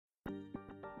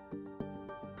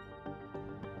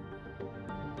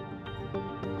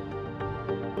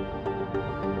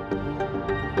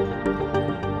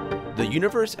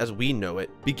universe as we know it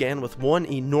began with one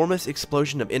enormous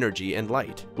explosion of energy and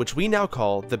light, which we now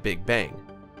call the Big Bang.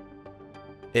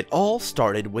 It all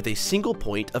started with a single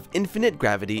point of infinite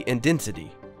gravity and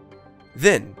density.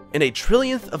 Then, in a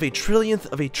trillionth of a trillionth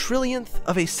of a trillionth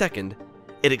of a second,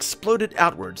 it exploded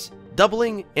outwards,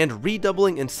 doubling and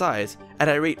redoubling in size at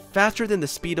a rate faster than the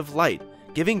speed of light,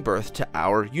 giving birth to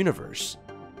our universe.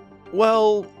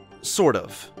 Well, sort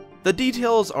of. The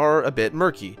details are a bit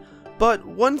murky, but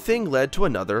one thing led to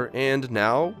another, and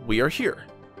now we are here.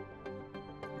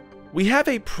 We have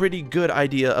a pretty good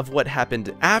idea of what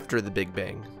happened after the Big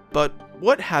Bang, but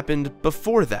what happened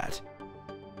before that?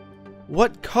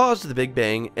 What caused the Big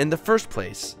Bang in the first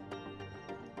place?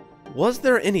 Was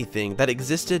there anything that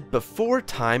existed before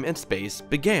time and space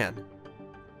began?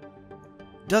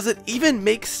 Does it even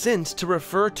make sense to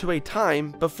refer to a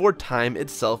time before time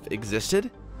itself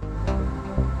existed?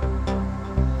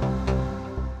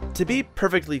 To be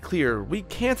perfectly clear, we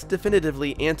can't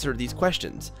definitively answer these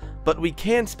questions, but we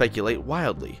can speculate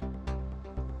wildly.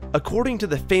 According to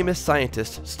the famous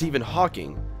scientist Stephen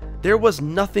Hawking, there was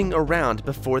nothing around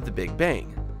before the Big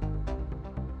Bang.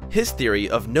 His theory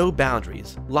of no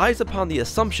boundaries lies upon the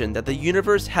assumption that the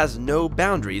universe has no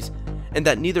boundaries and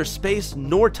that neither space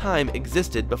nor time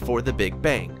existed before the Big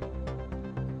Bang.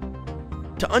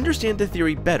 To understand the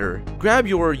theory better, grab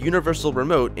your universal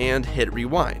remote and hit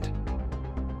rewind.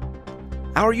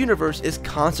 Our universe is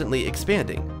constantly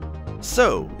expanding,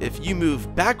 so if you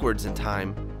move backwards in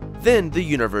time, then the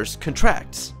universe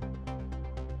contracts.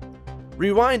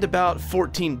 Rewind about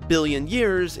 14 billion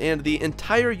years and the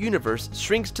entire universe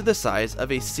shrinks to the size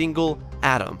of a single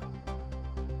atom.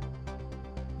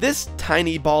 This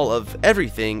tiny ball of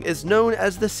everything is known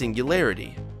as the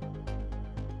Singularity.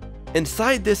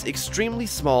 Inside this extremely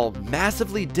small,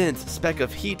 massively dense speck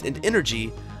of heat and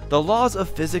energy, the laws of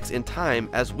physics and time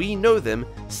as we know them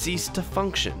cease to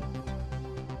function.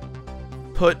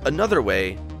 Put another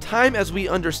way, time as we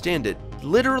understand it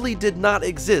literally did not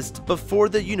exist before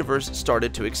the universe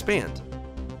started to expand.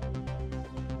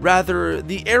 Rather,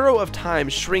 the arrow of time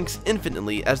shrinks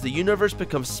infinitely as the universe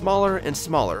becomes smaller and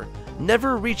smaller,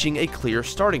 never reaching a clear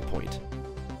starting point.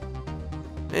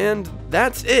 And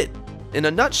that's it. In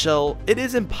a nutshell, it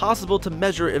is impossible to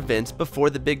measure events before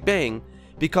the Big Bang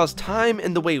because time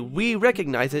in the way we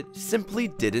recognize it simply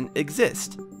didn't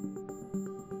exist.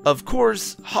 Of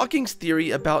course, Hawking's theory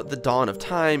about the dawn of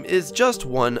time is just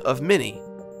one of many.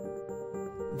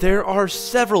 There are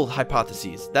several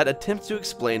hypotheses that attempt to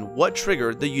explain what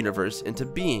triggered the universe into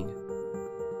being.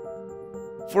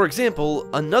 For example,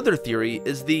 another theory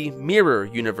is the mirror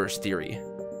universe theory.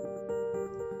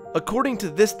 According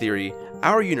to this theory,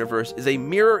 our universe is a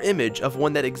mirror image of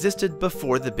one that existed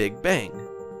before the Big Bang.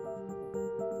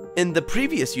 In the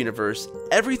previous universe,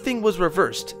 everything was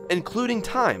reversed, including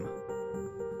time.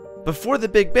 Before the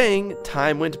Big Bang,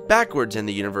 time went backwards in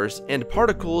the universe and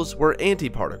particles were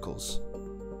antiparticles.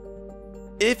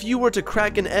 If you were to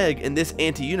crack an egg in this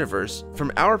anti-universe,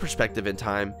 from our perspective in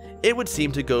time, it would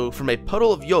seem to go from a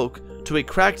puddle of yolk to a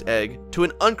cracked egg to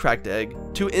an uncracked egg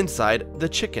to inside the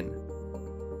chicken.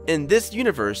 In this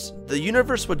universe, the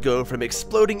universe would go from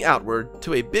exploding outward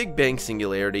to a Big Bang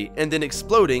singularity and then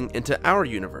exploding into our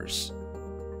universe.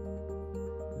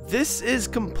 This is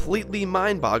completely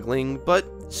mind-boggling, but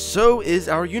so is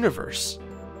our universe.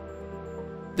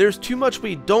 There's too much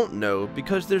we don't know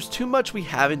because there's too much we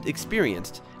haven't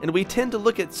experienced, and we tend to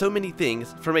look at so many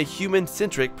things from a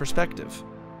human-centric perspective.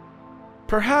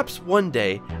 Perhaps one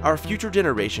day, our future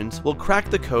generations will crack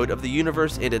the code of the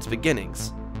universe and its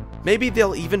beginnings. Maybe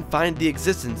they'll even find the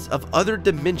existence of other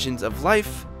dimensions of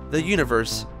life, the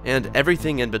universe, and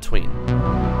everything in between.